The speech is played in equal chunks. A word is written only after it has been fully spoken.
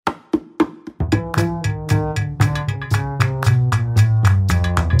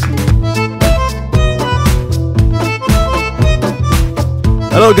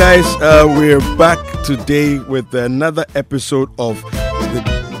Hello guys, we're back today with another episode of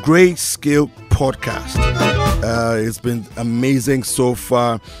the Greyscale podcast. It's been amazing so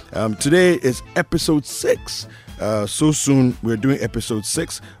far. Today is episode 6. So soon we're doing episode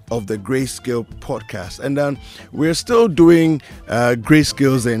 6 of the Greyscale podcast, and we're still doing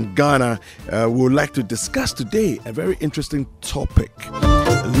Greyscales in Ghana. We would like to discuss today a very interesting topic: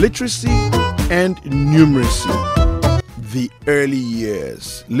 literacy and numeracy. The early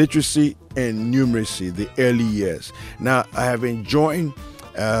years. Literacy and numeracy, the early years. Now, I have been joined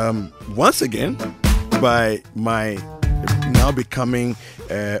once again by my now becoming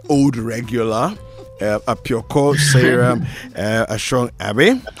old regular, Apioko Sarah Ashong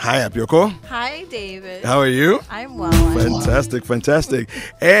Abe. Hi, Apioko. Hi, David. How are you? I'm well. Fantastic.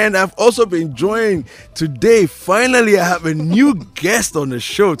 And I've also been joined today. Finally, I have a new guest on the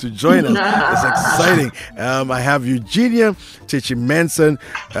show to join us. It's exciting. I have Eugenia Chichi-Manson.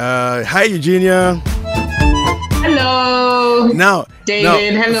 Hi, Eugenia. Hello. Now,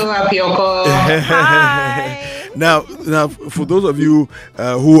 David. Hello, Apioko. Hi. Now, for those of you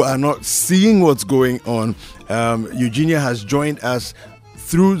who are not seeing what's going on, Eugenia has joined us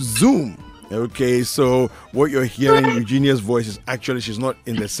through Zoom. Okay, so what you're hearing, Eugenia's voice, is actually she's not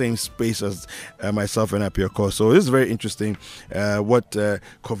in the same space as myself and Apioko. So this is very interesting. What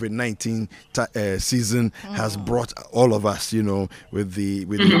COVID-19 season has brought all of us, with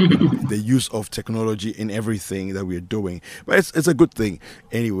the use of technology in everything that we're doing. But it's a good thing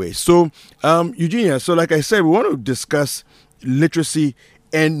anyway. So Eugenia, so like I said, we want to discuss literacy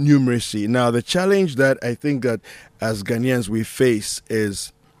and numeracy. Now, the challenge that I think that as Ghanaians we face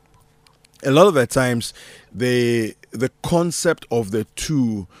is, a lot of the times, the concept of the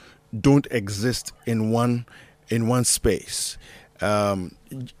two don't exist in one space. As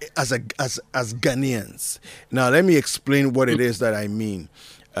Ghanaians. Now, let me explain what it is that I mean.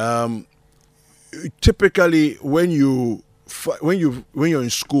 Typically, when you're in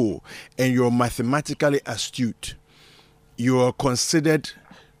school and you're mathematically astute, you are considered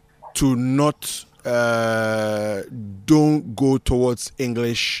to not. Don't go towards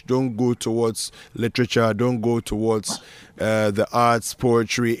English, don't go towards literature, don't go towards the arts,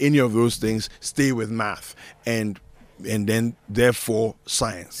 poetry, any of those things. Stay with math and then therefore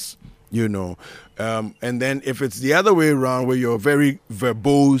science, and then if it's the other way around, where you're very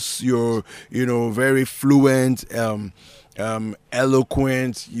verbose, you're very fluent,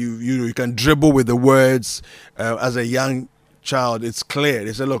 eloquent, you can dribble with the words as a young child, it's clear.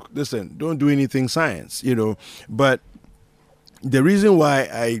 They say, look, listen, don't do anything science, But the reason why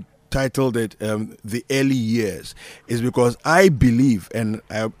I titled it The Early Years is because I believe, and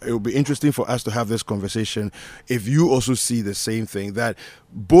it will be interesting for us to have this conversation if you also see the same thing, that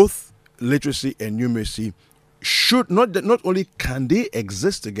both literacy and numeracy should not only can they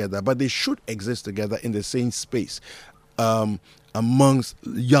exist together, but they should exist together in the same space. Amongst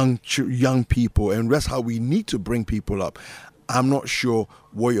young people, and that's how we need to bring people up. I'm not sure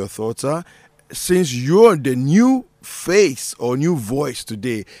what your thoughts are. Since you're the new face or new voice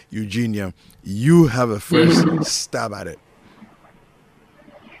today, Eugenia, you have a first stab at it.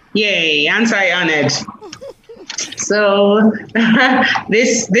 Yay, anti-honored. So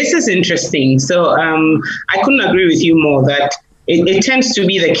this is interesting. So I couldn't agree with you more that it tends to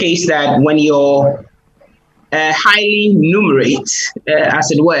be the case that when you're highly numerate,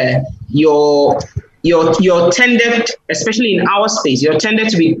 as it were, you're tended, especially in our space, you're tended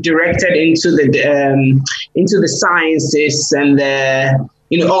to be directed into the sciences and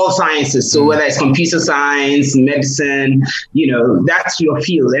all sciences. So whether it's computer science, medicine, that's your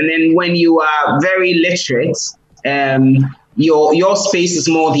field. And then when you are very literate, your space is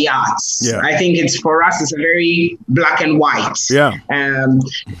more the arts. Yeah. I think it's a very black and white. Yeah. And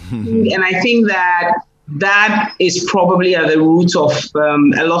I think that is probably at the root of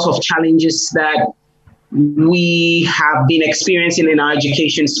a lot of challenges that we have been experiencing in our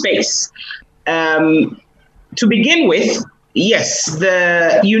education space. To begin with, yes,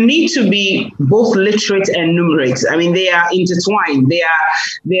 you need to be both literate and numerate. I mean, they are intertwined. The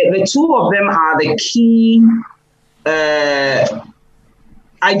two of them are the key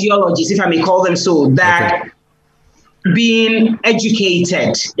ideologies, if I may call them so, that being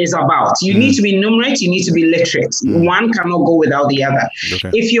educated is about. You need to be numerate, you need to be literate. One cannot go without the other.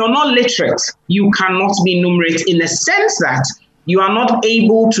 Okay. If you're not literate, you cannot be numerate, in the sense that you are not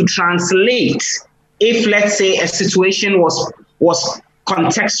able to translate. If, let's say, a situation was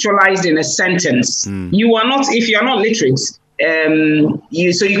contextualized in a sentence, if you are not literate,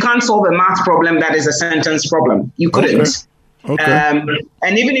 you can't solve a math problem that is a sentence problem. You couldn't. Okay.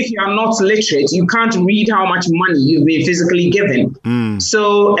 And even if you are not literate, you can't read how much money you've been physically given.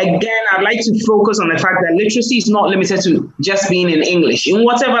 So again, I'd like to focus on the fact that literacy is not limited to just being in English, in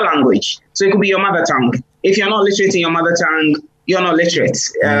whatever language. So it could be your mother tongue. If you're not literate in your mother tongue, you're not literate.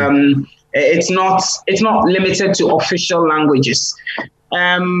 It's not limited to official languages.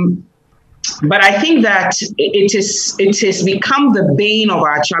 But I think that it has become the bane of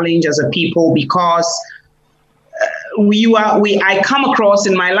our challenge as a people, because I come across,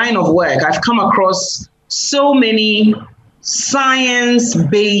 in my line of work, I've come across so many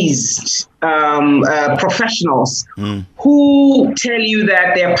science-based professionals who tell you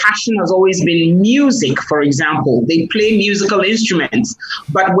that their passion has always been music, for example. They play musical instruments,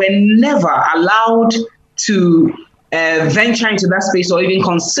 but were never allowed to venture into that space or even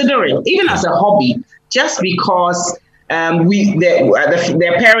consider it, even as a hobby, just because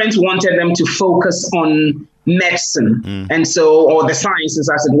their parents wanted them to focus on medicine, and so, or the sciences,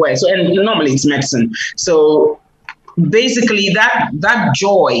 as it were. So, and normally it's medicine. So basically that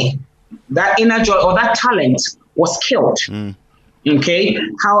joy, that inner joy or that talent was killed. Okay.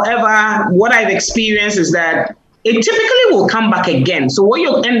 However, what I've experienced is that it typically will come back again. So what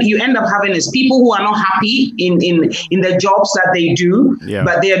you end up having is people who are not happy in the jobs that they do,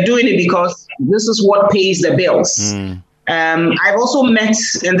 but they are doing it because this is what pays the bills. I've also met,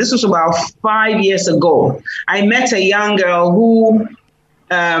 and this was about 5 years ago, I met a young girl who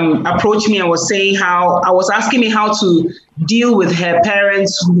approached me and was saying asking me how to deal with her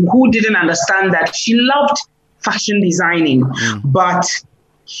parents who didn't understand that she loved fashion designing, but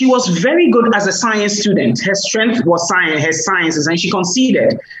she was very good as a science student. Her strength was her sciences, and she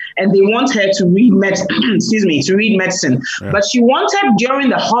conceded. And they want her to read medicine. But she wanted during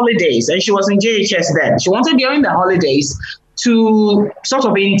the holidays, and she was in JHS then, she wanted during the holidays to sort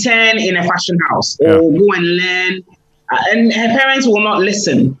of intern in a fashion house or go and learn. And her parents will not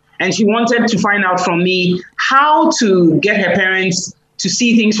listen. And she wanted to find out from me how to get her parents to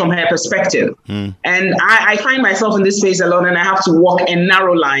see things from her perspective. And I find myself in this space a lot, and I have to walk a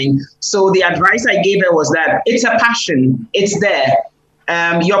narrow line. So the advice I gave her was that it's a passion. It's there.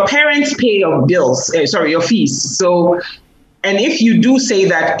 Your parents pay your bills, your fees. So, and if you do say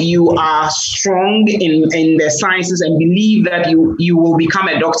that you are strong in the sciences and believe that you will become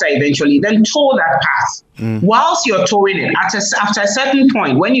a doctor eventually, then toe that path. Whilst you're towing it, after a certain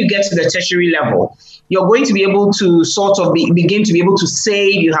point, when you get to the tertiary level, you're going to be able to sort of begin to be able to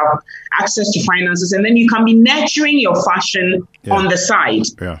save, you have access to finances, and then you can be nurturing your fashion on the side.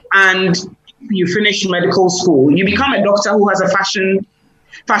 And you finish medical school, you become a doctor who has a fashion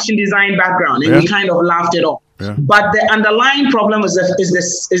design background, and we kind of laughed it off. But the underlying problem is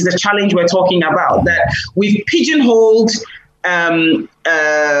the challenge we're talking about, that we've pigeonholed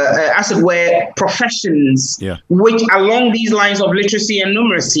as it were, professions, which along these lines of literacy and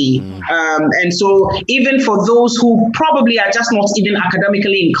numeracy. And so even for those who probably are just not even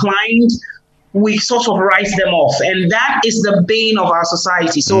academically inclined, we sort of write them off. And that is the bane of our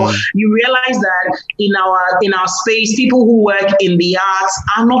society. So you realize that in our space, people who work in the arts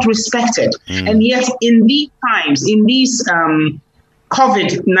are not respected. And yet in these times, in these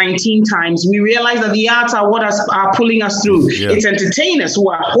COVID-19 times, we realize that the arts are what are pulling us through. It's entertainers who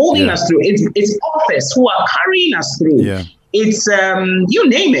are holding us through. It's authors who are carrying us through. It's you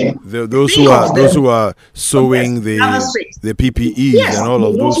name it. Those who are sewing the PPEs and all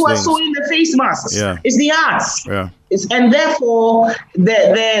of those who things. Are sewing the face masks. It's the arts. And therefore,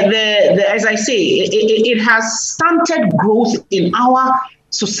 the as I say, it has stunted growth in our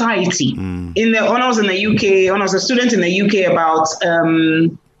society. When I was in the UK, when I was a student in the UK about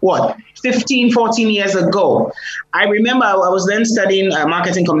 15, 14 years ago, I remember I was then studying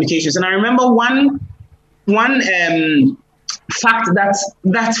marketing communications, and I remember one fact that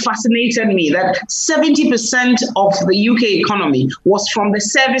fascinated me, that 70% of the UK economy was from the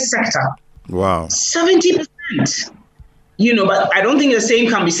service sector. Wow. 70%. But I don't think the same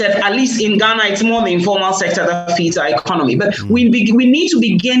can be said. At least in Ghana, it's more the informal sector that feeds our economy. But we need to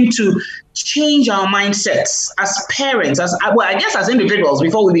begin to change our mindsets as parents, as individuals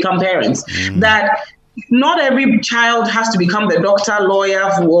before we become parents, that not every child has to become the doctor, lawyer,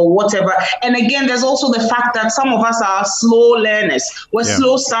 or whatever. And again, there's also the fact that some of us are slow learners. We're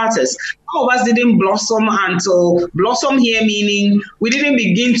slow starters. Some of us didn't blossom here, meaning we didn't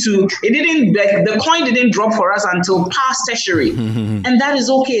begin to, the coin didn't drop for us until past tertiary. And that is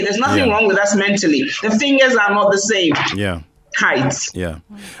okay. There's nothing wrong with us mentally. The fingers are not the same. Heights.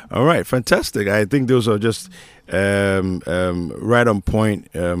 All right. Fantastic. I think those are just right on point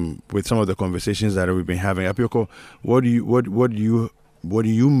with some of the conversations that we've been having. Apioko, what do you what do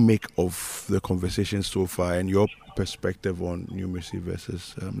you make of the conversation so far and your perspective on numeracy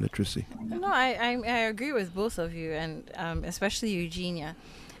versus literacy? No, I agree with both of you, and especially Eugenia.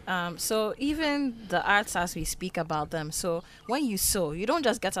 So even the arts as we speak about them, so when you sew, you don't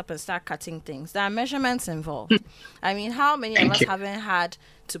just get up and start cutting things. There are measurements involved. I mean, how many of us haven't had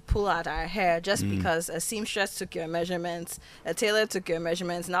to pull out our hair just because a seamstress took your measurements, a tailor took your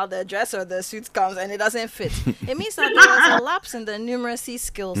measurements, now the dress or the suit comes and it doesn't fit. It means that there was a lapse in the numeracy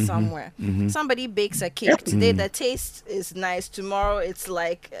skill somewhere. Somebody bakes a cake. Today the taste is nice. Tomorrow it's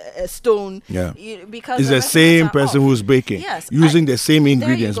like a stone. Yeah. Because it's the same person who's baking. Yes. Using the same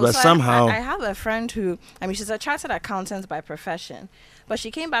ingredients, but so somehow... I have a friend who, I mean, she's a chartered accountant by profession, but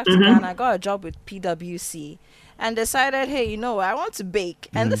she came back to Ghana, got a job with PwC, and decided, hey, you know what, I want to bake.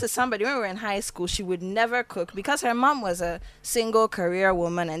 And this is somebody, when we were in high school, she would never cook because her mom was a single career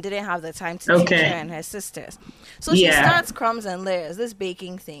woman and didn't have the time to teach her and her sisters. So she starts Crumbs and Layers, this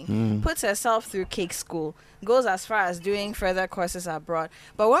baking thing, puts herself through cake school, goes as far as doing further courses abroad.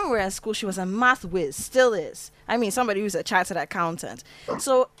 But when we were in school, she was a math whiz, still is. I mean, somebody who's a chartered accountant.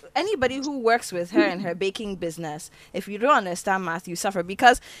 So anybody who works with her in her baking business, if you don't understand math, you suffer,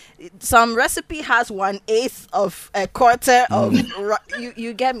 because some recipe has 1/8 of a quarter of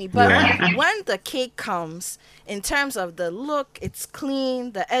you get me. But when the cake comes, in terms of the look, it's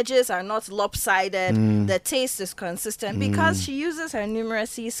clean, the edges are not lopsided, the taste is consistent, because she uses her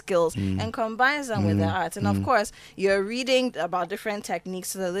numeracy skills and combines them with the art. And of course, you're reading about different techniques,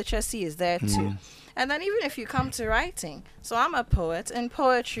 so the literacy is there too. And then even if you come to writing, so I'm a poet. In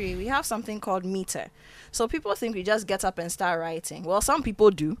poetry, we have something called meter. So people think we just get up and start writing. Well, some people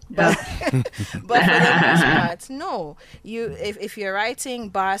do, but but for the most part, no. If you're writing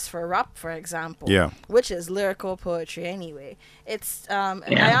bars for rap, for example, which is lyrical poetry anyway, it's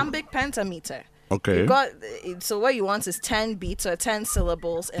iambic pentameter. Okay. So what you want is 10 beats or 10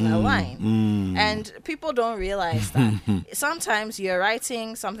 syllables in a line. And people don't realize that. Sometimes you're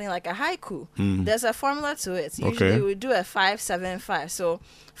writing something like a haiku. There's a formula to it. Usually we do a 5-7-5. So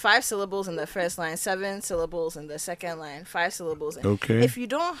 5 syllables in the first line, 7 syllables in the second line, 5 syllables. If you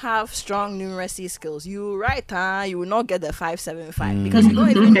don't have strong numeracy skills, you write, you will not get the 5-7-5 because you don't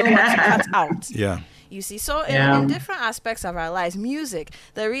even know what to cut out. Yeah. You see, so in different aspects of our lives, music,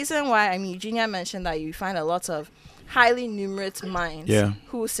 the reason why, I mean, Eugenia mentioned that you find a lot of highly numerate minds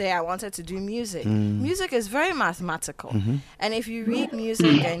who say, I wanted to do music. Music is very mathematical. And if you read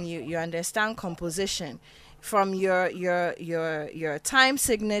music and you understand composition, from your time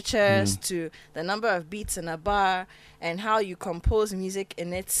signatures to the number of beats in a bar and how you compose music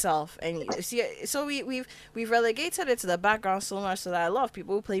in itself, and you see, so we've relegated it to the background so much so that a lot of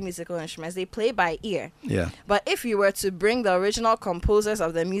people who play musical instruments, they play by ear. But if you were to bring the original composers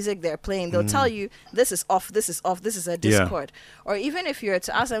of the music they're playing, they'll tell you this is off, this is off, this is a discord. Or even if you were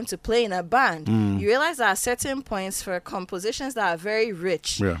to ask them to play in a band, you realize there are certain points for compositions that are very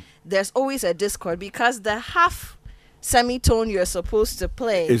rich. There's always a discord because the half semitone you're supposed to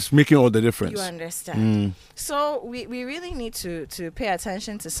play is making all the difference. You understand? So we really need to pay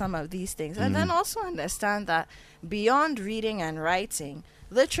attention to some of these things, and then also understand that beyond reading and writing,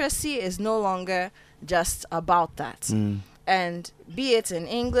 literacy is no longer just about that. And be it in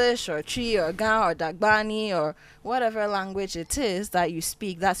English or Twi or Ga or Dagbani or whatever language it is that you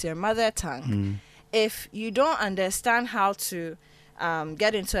speak, that's your mother tongue. If you don't understand how to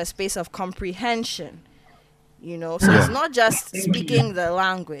get into a space of comprehension, you know, so it's not just speaking the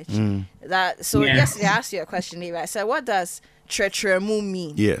language. Yesterday I asked you a question, Eva. I said, what does tretremu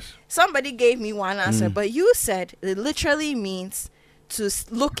mean? Yes. Somebody gave me one answer, but you said it literally means to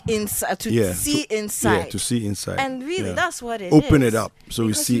look inside, to see inside. Yeah, to see inside. And really, that's what it Open is. it up so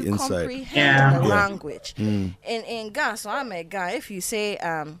we see inside. Comprehend the language. In Ga, so I'm a Ga. If you say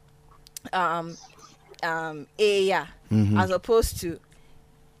eya as opposed to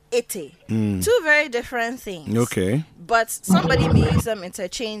ete, two very different things. Okay. But somebody may use them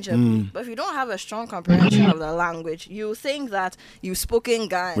interchangeably. But if you don't have a strong comprehension of the language, you think that you've spoken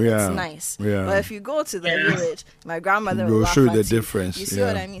Ga and it's nice. But if you go to the village, my grandmother will laugh show at the you. difference. You see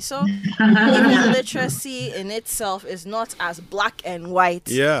what I mean? So even literacy in itself is not as black and white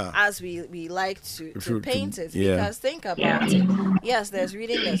as we like to paint it. Because think about it. Yes, there's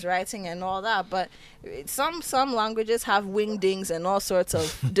reading, there's writing and all that, but some languages have wingdings and all sorts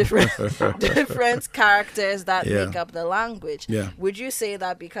of different characters that make up the language. Would you say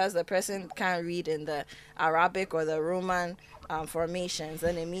that because the person can't read in the Arabic or the Roman formations,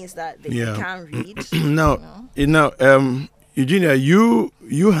 then it means that they can't read? No, Eugenia,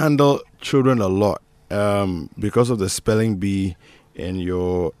 you handle children a lot because of the spelling bee and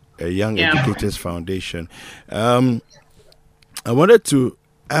your Young Educators Foundation. I wanted to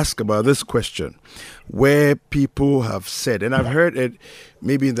ask about this question where people have said, and I've heard it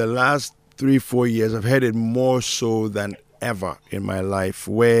maybe in the last 3-4 years, I've heard it more so than ever in my life,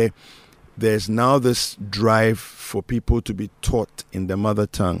 where there's now this drive for people to be taught in the mother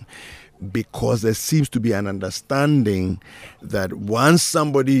tongue, because there seems to be an understanding that once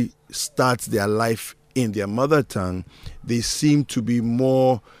somebody starts their life in their mother tongue, they seem to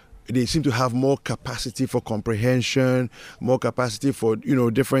have more capacity for comprehension, more capacity for,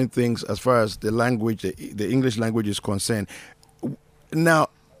 different things as far as the language, the English language is concerned. Now,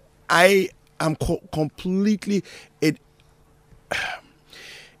 I am completely,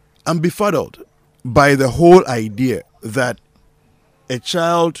 I'm befuddled by the whole idea that a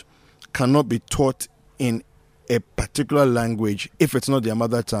child cannot be taught in a particular language if it's not their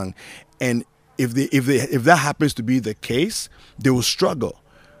mother tongue, and if that happens to be the case, they will struggle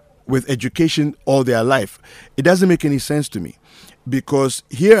with education all their life. It doesn't make any sense to me, because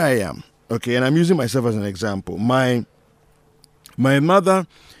here I am, okay, and I'm using myself as an example. My mother,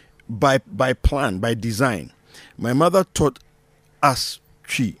 by plan, by design, my mother taught us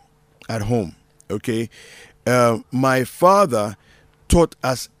Twi at home, okay. My father taught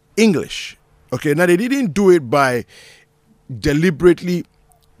us English, okay. Now, they didn't do it by deliberately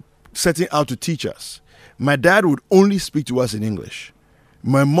setting out to teach us. My dad would only speak to us in English.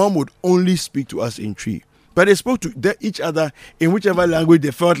 My mom would only speak to us in Twi. But they spoke to each other in whichever language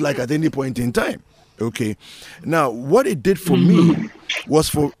they felt like at any point in time. Okay. Now, what it did for me was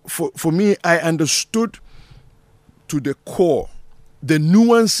for me, I understood to the core the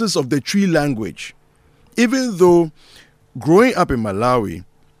nuances of the Twi language. Even though growing up in Malawi,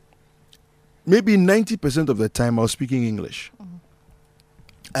 maybe 90% of the time I was speaking English.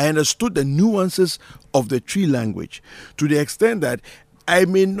 I understood the nuances of the Twi language to the extent that I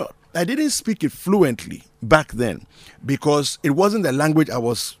didn't speak it fluently back then, because it wasn't the language I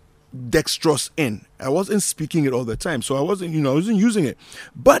was dexterous in. I wasn't speaking it all the time, so I wasn't using it.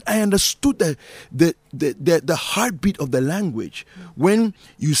 But I understood the heartbeat of the language. When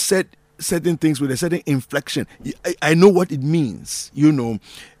you said certain things with a certain inflection, I know what it means.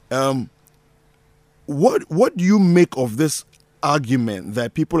 What do you make of this argument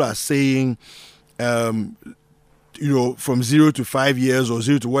that people are saying, from 0 to 5 years or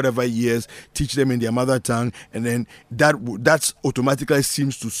 0 to whatever years, teach them in their mother tongue, and then that's automatically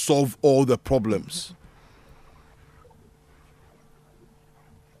seems to solve all the problems?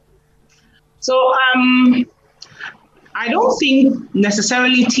 So I don't think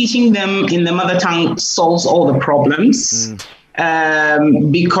necessarily teaching them in the mother tongue solves all the problems,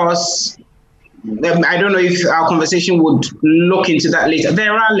 because I don't know if our conversation would look into that later.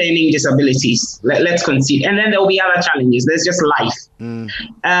 There are learning disabilities, let's concede. And then there will be other challenges. There's just life.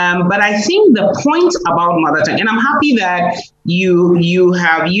 But I think the point about mother tongue, and I'm happy that you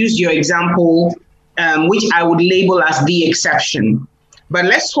have used your example, which I would label as the exception. But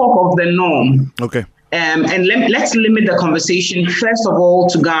let's talk of the norm. Okay. And let's limit the conversation, first of all,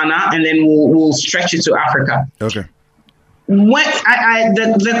 to Ghana, and then we'll stretch it to Africa. Okay. When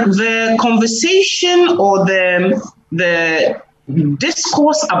the conversation or the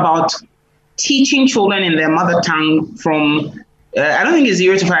discourse about teaching children in their mother tongue from I don't think it's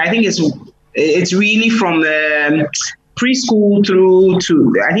 0 to 5. I think it's really from the preschool through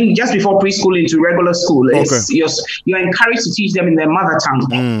to, I think, just before preschool into regular school. You're encouraged to teach them in their mother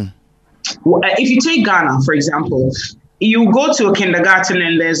tongue. If you take Ghana, for example, you go to a kindergarten,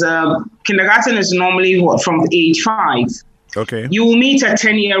 and kindergarten is normally from age 5. Okay. You will meet a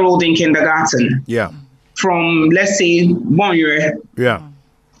 10-year-old in kindergarten. Yeah. From, let's say, 1 year. Yeah.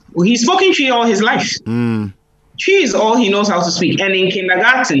 Well, he's spoken Twi all his life. Twi is all he knows how to speak. And in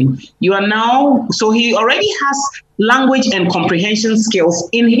kindergarten, so he already has language and comprehension skills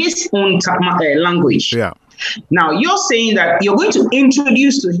in his own language. Yeah. Now, you're saying that you're going to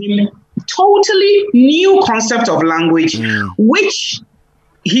introduce to him totally new concept of language, which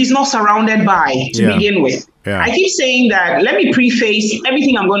he's not surrounded by to begin with. Yeah. I keep saying that, let me preface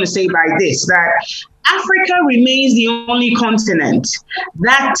everything I'm going to say by this, that Africa remains the only continent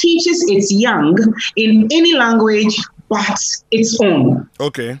that teaches its young in any language but its own.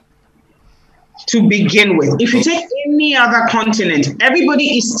 Okay. To begin with. If you take any other continent,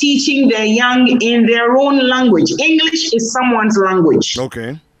 everybody is teaching their young in their own language. English is someone's language.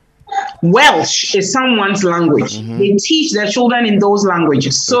 Okay. Welsh is someone's language. They teach their children in those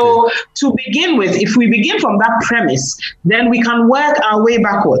languages. So to begin with, if we begin from that premise, then we can work our way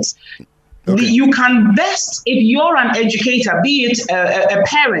backwards. You can best, if you're an educator, be it a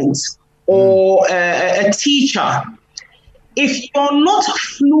parent or a teacher, if you're not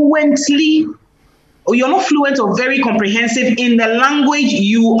fluently or you're not fluent or very comprehensive in the language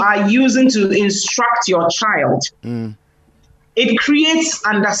you are using to instruct your child, it creates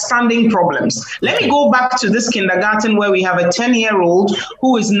understanding problems. Let me go back to this kindergarten where we have a 10-year-old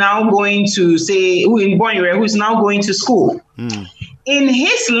who is now going to who is now going to school. In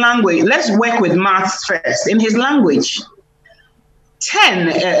his language, let's work with maths first. In his language,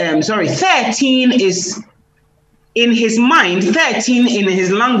 13 is in his mind, 13 in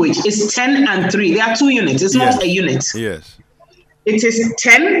his language is 10 and 3. There are 2 units. It's not a unit. Yes. It is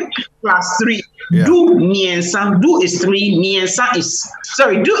 10 plus 3. Yeah. Do miensa. Do is 3. Miensa is,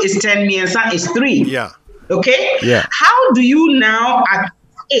 do is 10. Miensa is 3. Yeah. Okay? Yeah. How do you now at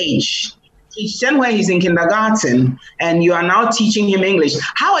age 10 where he's in kindergarten and you are now teaching him English,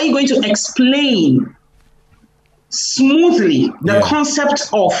 how are you going to explain smoothly the concept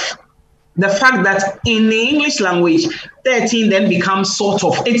of the fact that in the English language, 13 then becomes sort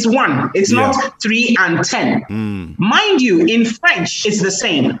of, it's 1. It's not 3 and 10. Mind you, in French, it's the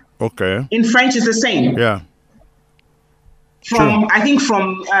same. Okay. In French, it's the same. Yeah. I think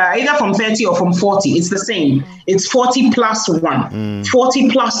from either from 30 or from 40, it's the same. It's 40 plus 1, 40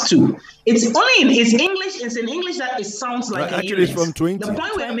 plus 2. It's only in English. It's in English that it sounds like actually it's from 20. The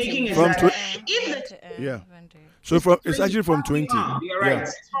point we're making is from that so it's actually from 20. You're right. Yeah.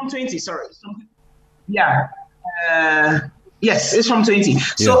 It's from 20. Sorry. Yeah. Yes, it's from 20.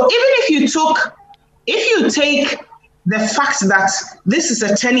 So even if you take the fact that this is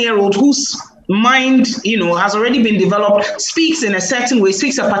a 10-year-old whose mind, has already been developed, speaks in a certain way,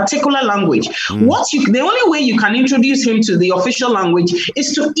 speaks a particular language. The only way you can introduce him to the official language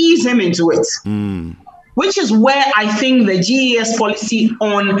is to ease him into it. Which is where I think the GES policy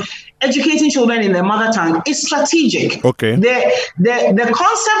on educating children in their mother tongue is strategic. Okay. The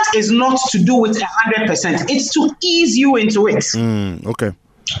concept is not to do it 100%. It's to ease you into it. Okay.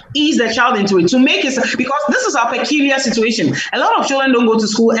 Ease the child into it, to make it, because this is a peculiar situation. A lot of children don't go to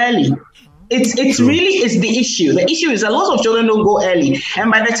school early. It's really is the issue. The issue is a lot of children don't go early. And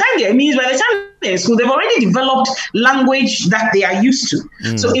by the time they're in school, they've already developed language that they are used to.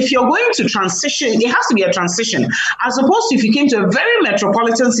 So if you're going to transition, it has to be a transition. As opposed to if you came to a very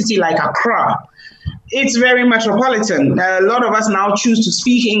metropolitan city like Accra, it's very metropolitan. A lot of us now choose to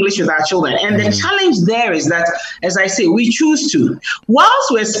speak English with our children. And the challenge there is that, as I say, we choose to.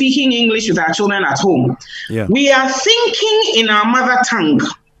 Whilst we're speaking English with our children at home, we are thinking in our mother tongue.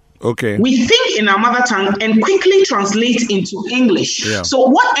 Okay. We think in our mother tongue and quickly translate into English. So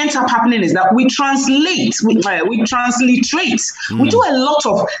what ends up happening is that we translate, we transliterate. We do a lot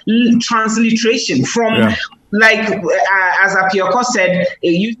of transliteration from, as Apioko said,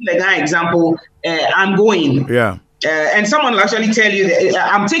 using the guy example, I'm going. And someone will actually tell you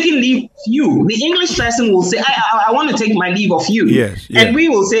that I'm taking leave of you. The English person will say, I want to take my leave of you. And we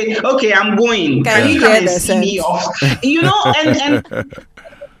will say, okay, I'm going. Can you come and see me off? And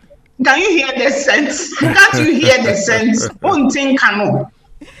can you hear the sense? Can't you hear the sense?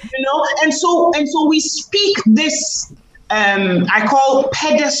 And so we speak this I call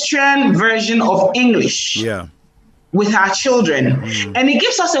pedestrian version of English with our children. And it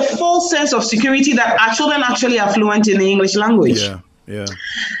gives us a false sense of security that our children actually are fluent in the English language.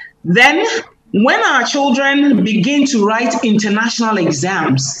 Then when our children begin to write international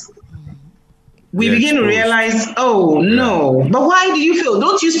exams, we begin to realize, no. But why do you feel?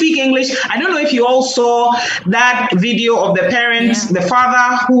 Don't you speak English? I don't know if you all saw that video of the parent, the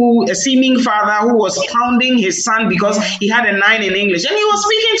father, a seeming father who was pounding his son because he had a 9 in English. And he was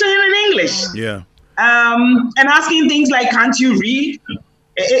speaking to him in English. And asking things like, can't you read?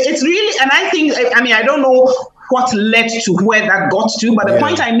 It's really, and I think, I don't know what led to where that got to, but the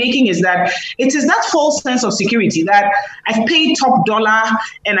point I'm making is that it is that false sense of security that I've paid top dollar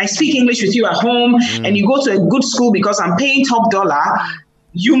and I speak English with you at home and you go to a good school because I'm paying top dollar,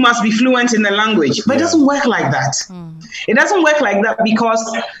 you must be fluent in the language. But it doesn't work like that. It doesn't work like that because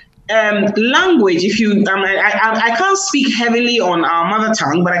language, if you, I can't speak heavily on our mother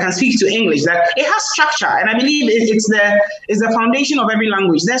tongue, but I can speak to English, that it has structure. And I believe it's the foundation of every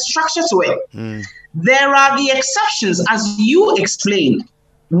language. There's structure to it. There are the exceptions, as you explained,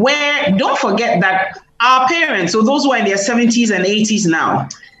 where don't forget that our parents, so those who are in their 70s and 80s now,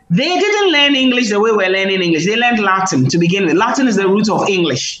 they didn't learn English the way we're learning English. They learned Latin to begin with. Latin is the root of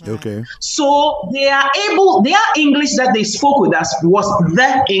English. Okay. So their English that they spoke with us was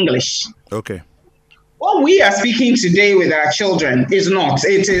the English. Okay. What we are speaking today with our children is not.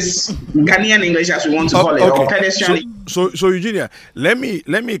 It is Ghanaian English, as we want to call it, or pedestrian. So Eugenia, let me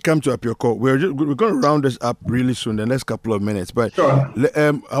come to Apioko. We're going to round this up really soon, the next couple of minutes. But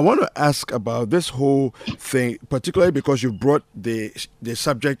I want to ask about this whole thing, particularly because you brought the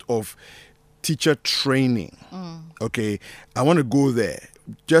subject of teacher training. Okay, I want to go there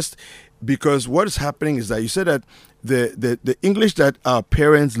just because what is happening is that you said that the English that our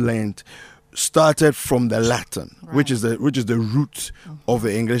parents learned started from the Latin, which is the root of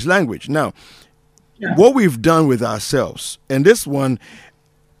the English language. Now, what we've done with ourselves, and this one,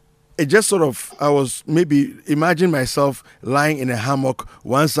 it just sort of, I was maybe imagine myself lying in a hammock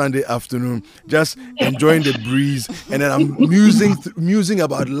one Sunday afternoon, just enjoying the breeze, and then I'm musing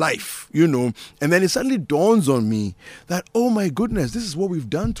about life, you know, and then it suddenly dawns on me that, oh my goodness, this is what we've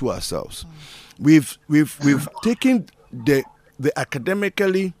done to ourselves. We've taken the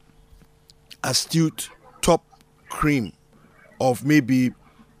academically astute top cream of maybe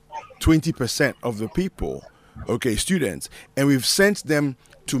 20% of the people, okay, students, and we've sent them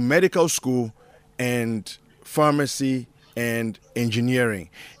to medical school and pharmacy and engineering.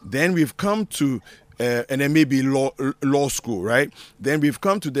 Then we've come to and then maybe law school, right? Then we've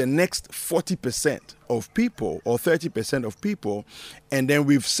come to the next 40% of people or 30% of people, and then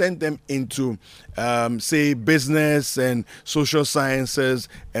we've sent them into, say, business and social sciences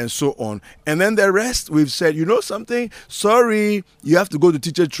and so on. And then the rest, we've said, you know something? Sorry, you have to go to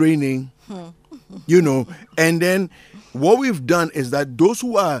teacher training, you know. And then what we've done is that those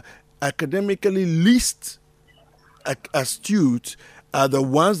who are academically least astute are the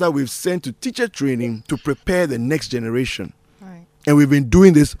ones that we've sent to teacher training to prepare the next generation. Right. And we've been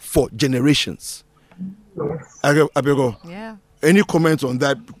doing this for generations. Abego, Yeah. any comments on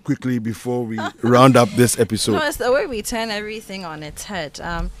that quickly before we round up this episode? No, it's the way we turn everything on its head.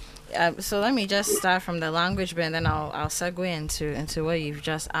 So let me just start from the language bit, and then I'll segue into what you've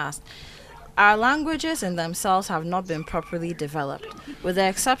just asked. Our languages in themselves have not been properly developed, with the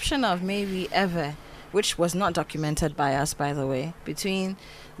exception of maybe ever, which was not documented by us, by the way, between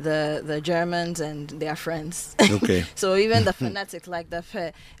the Germans and their friends. Okay. So even the phonetics, like the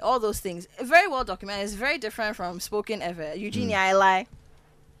f, all those things, very well documented. It's very different from spoken ever. Eugenia, I lie.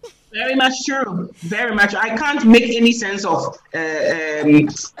 Very much true. Very much. I can't make any sense of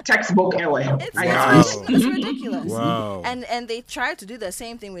textbook error. It's ridiculous. Wow. And they try to do the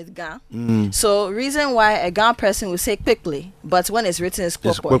same thing with Ga. So reason why a Ga person will say quickly, but when it's written it's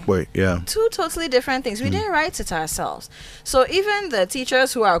quickly. Yeah. Two totally different things. We didn't write it ourselves. So even the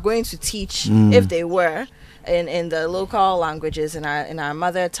teachers who are going to teach, if they were, in the local languages, in our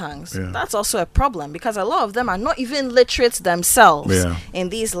mother tongues, that's also a problem, because a lot of them are not even literate themselves in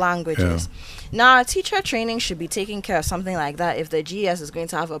these languages. Now, teacher training should be taking care of something like that. If the GS is going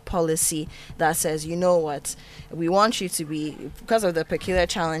to have a policy that says, you know what, we want you to be, because of the peculiar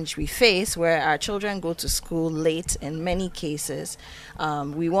challenge we face where our children go to school late in many cases,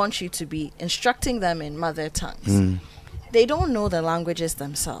 we want you to be instructing them in mother tongues. They don't know the languages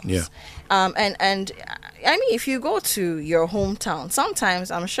themselves. And I mean, if you go to your hometown,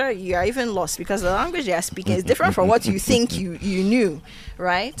 sometimes I'm sure you are even lost, because the language they are speaking is different from what you think you knew,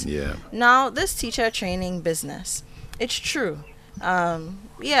 right? Yeah. Now, this teacher training business, it's true. Creme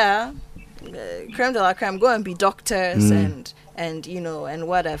de la creme, go and be doctors and you know, and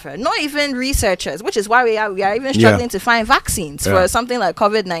whatever. Not even researchers, which is why we are even struggling to find vaccines for something like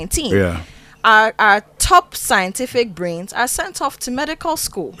COVID-19. Yeah. Our top scientific brains are sent off to medical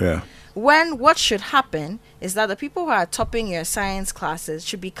school. Yeah. When what should happen is that the people who are topping your science classes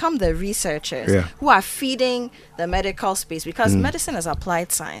should become the researchers who are feeding the medical space, because medicine is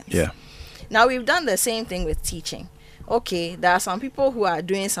applied science. Yeah. Now, we've done the same thing with teaching. Okay, there are some people who are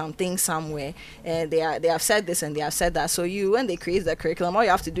doing something somewhere, and they have said this and they have said that. So when they create the curriculum, all you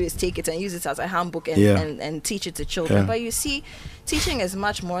have to do is take it and use it as a handbook and teach it to children. But you see, teaching is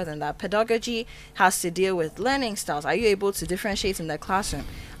much more than that. Pedagogy has to deal with learning styles. Are you able to differentiate in the classroom?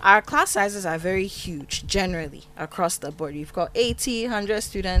 Our class sizes are very huge, generally, across the board. You've got 80, 100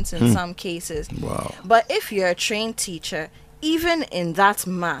 students in some cases. Wow. But if you're a trained teacher, even in that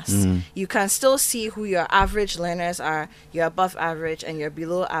mass, you can still see who your average learners are, your above average and your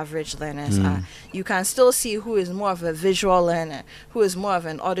below average learners are. You can still see who is more of a visual learner, who is more of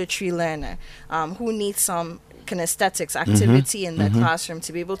an auditory learner, who needs some kinesthetics activity in the classroom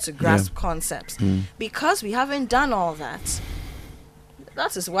to be able to grasp concepts. Because we haven't done all that,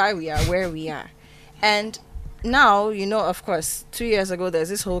 that is why we are where we are. And now, you know, of course, 2 years ago, there's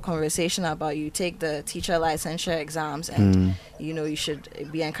this whole conversation about you take the teacher licensure exams and, you know, you should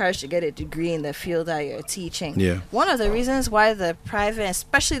be encouraged to get a degree in the field that you're teaching. Yeah. One of the reasons why the private,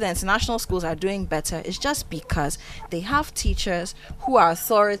 especially the international schools, are doing better is just because they have teachers who are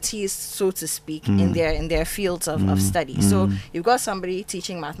authorities, so to speak, in their fields of study. So you've got somebody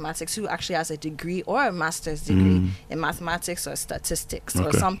teaching mathematics who actually has a degree or a master's degree in mathematics or statistics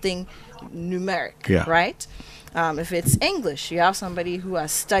or something numeric, right? If it's English, you have somebody who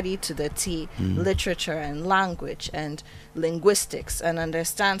has studied to the T literature and language and linguistics and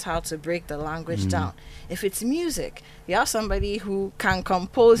understands how to break the language down. If it's music, you have somebody who can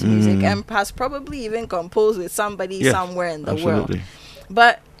compose music and has probably even composed with somebody somewhere in the world.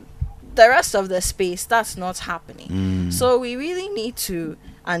 But the rest of the space, that's not happening. So we really need to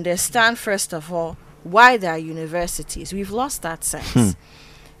understand, first of all, why there are universities. We've lost that sense.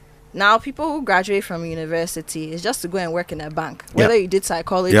 Now, people who graduate from university is just to go and work in a bank, whether you did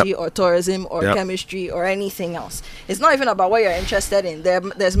psychology or tourism or chemistry or anything else. It's not even about what you're interested in.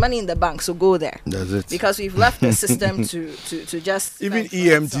 There's money in the bank, so go there. That's it. Because we've left the system to just... Even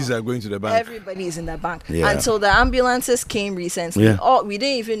EMTs are going to the bank. Everybody is in the bank. Until the ambulances came recently, we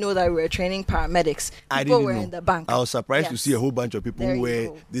didn't even know that we were training paramedics. People were in the bank. I was surprised to see a whole bunch of people who wear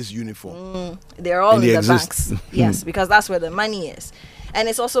this uniform. They're all in the banks. Yes, because that's where the money is. And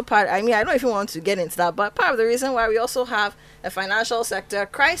it's also part, I don't even want to get into that, but part of the reason why we also have a financial sector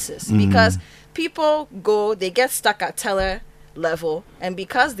crisis, because people they get stuck at teller level, and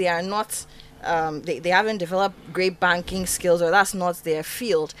because they are not, they haven't developed great banking skills, or that's not their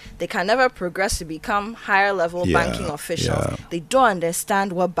field, they can never progress to become higher level banking officials. They don't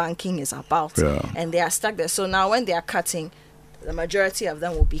understand what banking is about, and they are stuck there. So now when they are cutting, the majority of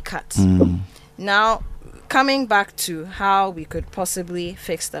them will be cut. Now, coming back to how we could possibly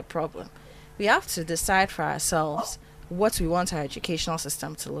fix the problem, we have to decide for ourselves what we want our educational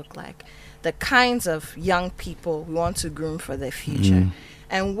system to look like, the kinds of young people we want to groom for the future,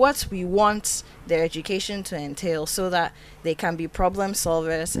 and what we want their education to entail so that they can be problem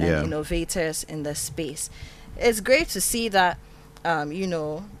solvers and innovators in the space. It's great to see that,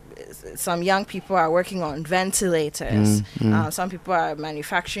 some young people are working on ventilators. Some people are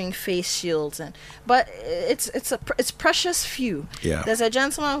manufacturing face shields, but it's precious few. There's a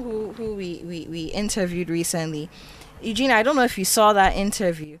gentleman who we interviewed recently, Eugene. I don't know if you saw that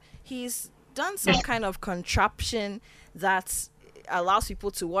interview. He's done some kind of contraption that allows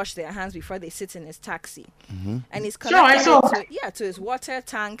people to wash their hands before they sit in his taxi, and he's connected to his water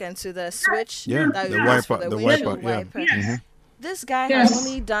tank and to the switch that we use for the windshield wiper. This guy has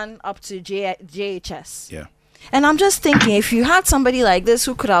only done up to JHS. And I'm just thinking, if you had somebody like this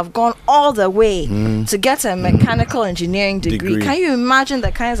who could have gone all the way to get a mechanical engineering degree, can you imagine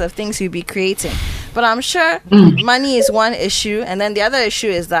the kinds of things you'd be creating? But I'm sure money is one issue, and then the other issue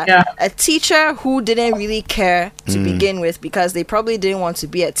is that a teacher who didn't really care to begin with, because they probably didn't want to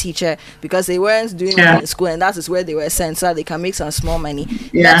be a teacher because they weren't doing well in school, and that is where they were sent so that they can make some small money.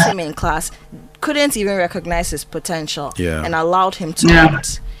 That's him in class. Couldn't even recognize his potential and allowed him to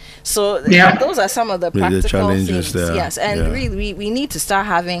act. So those are some of the practical things. Yes, and we need to start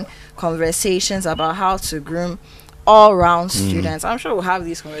having conversations about how to groom all-round students. I'm sure we'll have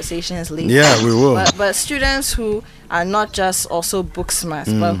these conversations later. Yeah, we will. But students who are not just also book smart,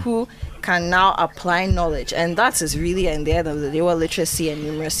 but who can now apply knowledge, and that is really, in the end of the day, what literacy and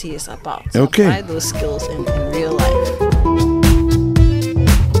numeracy is about. So apply those skills in real life.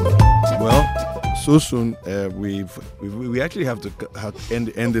 Well, so soon we actually have to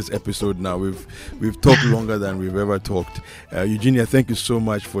end this episode now. We've talked longer than we've ever talked. Eugenia, thank you so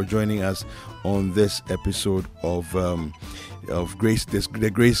much for joining us on this episode of the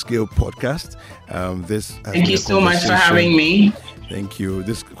Greyscale podcast. Thank you so much for having me. Thank you.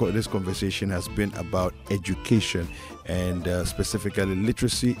 This conversation has been about education, and specifically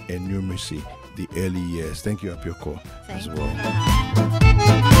literacy and numeracy, the early years. Thank you, Apioko, as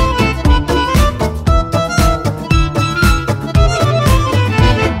well.